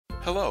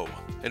Hello,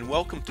 and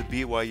welcome to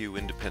BYU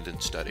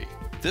Independent Study.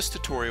 This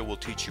tutorial will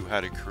teach you how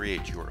to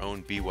create your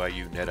own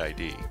BYU Net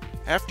ID.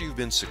 After you've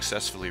been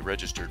successfully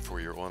registered for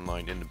your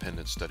online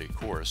independent study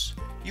course,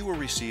 you will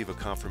receive a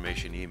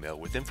confirmation email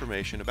with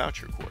information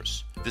about your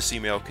course. This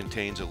email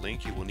contains a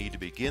link you will need to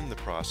begin the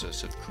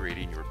process of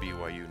creating your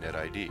BYU Net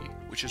ID,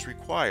 which is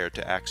required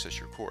to access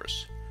your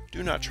course.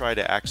 Do not try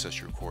to access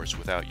your course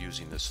without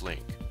using this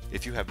link.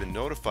 If you have been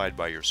notified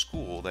by your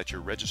school that your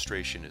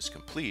registration is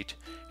complete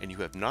and you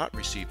have not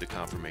received the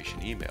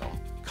confirmation email,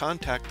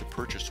 contact the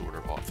Purchase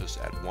Order Office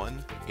at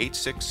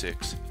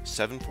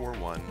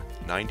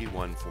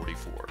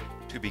 1-866-741-9144.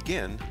 To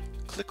begin,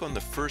 click on the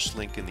first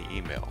link in the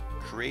email,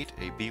 Create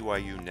a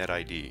BYU Net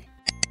ID.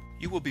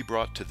 You will be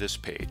brought to this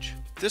page.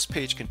 This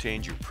page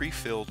contains your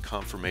pre-filled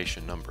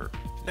confirmation number.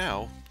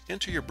 Now,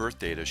 enter your birth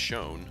date as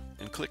shown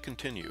and click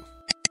Continue.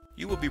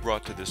 You will be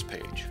brought to this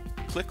page.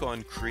 Click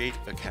on Create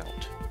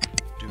Account.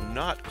 Do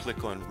not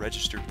click on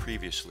Registered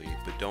Previously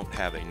but don't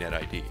have a Net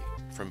ID.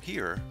 From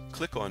here,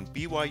 click on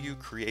BYU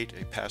Create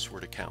a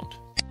Password Account.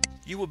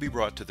 You will be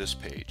brought to this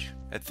page.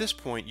 At this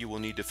point, you will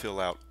need to fill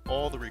out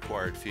all the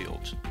required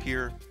fields,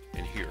 here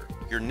and here.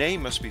 Your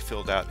name must be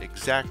filled out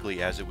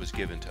exactly as it was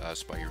given to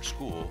us by your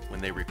school when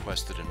they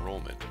requested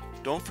enrollment.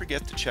 Don't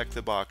forget to check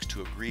the box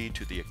to agree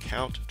to the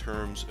account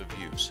terms of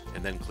use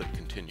and then click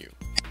Continue.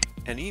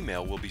 An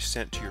email will be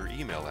sent to your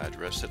email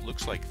address that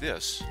looks like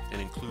this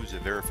and includes a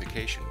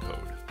verification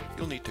code.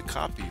 You'll need to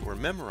copy or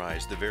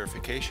memorize the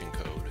verification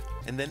code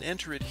and then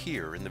enter it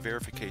here in the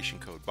verification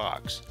code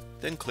box.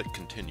 Then click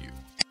Continue.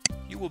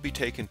 You will be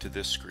taken to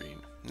this screen.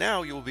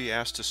 Now you will be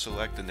asked to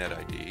select the Net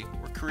ID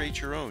or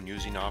create your own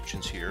using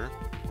options here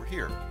or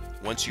here.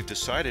 Once you've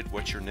decided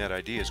what your Net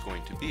ID is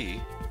going to be,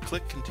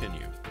 click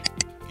Continue.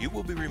 You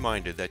will be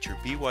reminded that your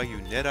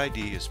BYU Net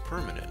ID is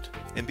permanent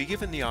and be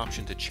given the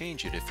option to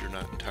change it if you're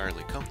not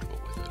entirely comfortable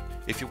with it.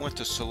 If you want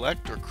to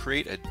select or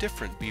create a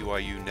different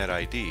BYU Net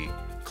ID,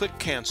 click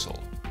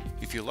Cancel.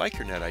 If you like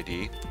your Net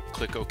ID,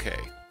 click OK.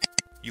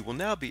 You will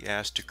now be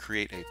asked to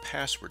create a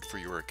password for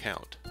your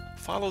account.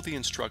 Follow the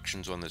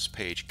instructions on this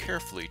page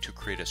carefully to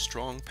create a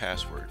strong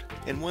password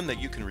and one that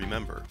you can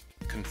remember.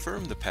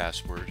 Confirm the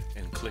password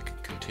and click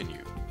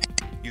Continue.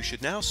 You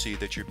should now see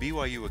that your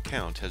BYU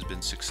account has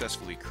been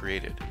successfully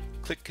created.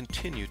 Click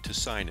Continue to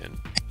sign in.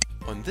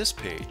 On this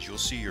page, you'll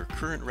see your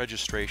current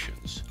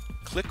registrations.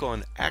 Click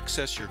on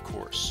Access Your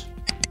Course.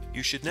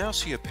 You should now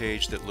see a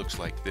page that looks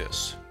like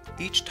this.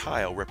 Each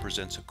tile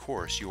represents a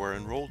course you are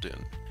enrolled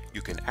in.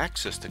 You can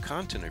access the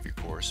content of your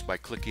course by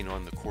clicking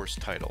on the course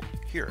title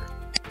here.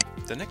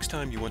 The next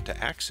time you want to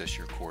access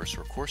your course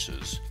or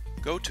courses,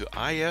 go to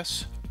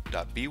is.byu.edu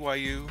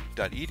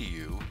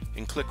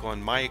and click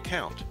on My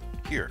Account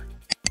here.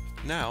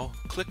 Now,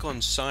 click on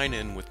Sign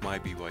In with My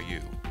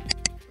BYU.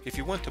 If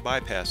you want to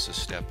bypass this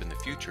step in the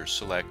future,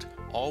 select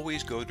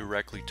Always Go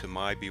Directly to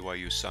My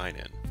BYU Sign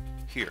In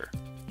here.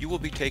 You will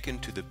be taken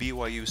to the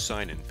BYU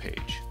Sign In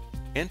page.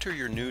 Enter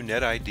your new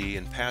Net ID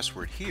and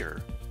password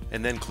here,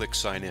 and then click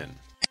Sign In.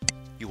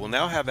 You will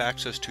now have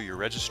access to your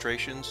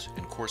registrations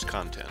and course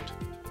content.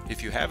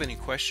 If you have any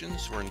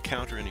questions or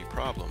encounter any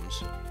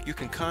problems, you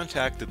can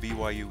contact the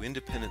BYU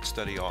Independent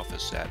Study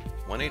office at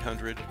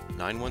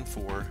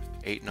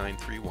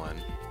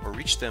 1-800-914-8931 or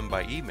reach them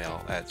by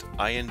email at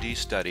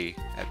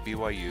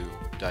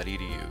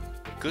indstudy@byu.edu.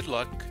 Good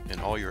luck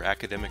in all your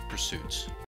academic pursuits.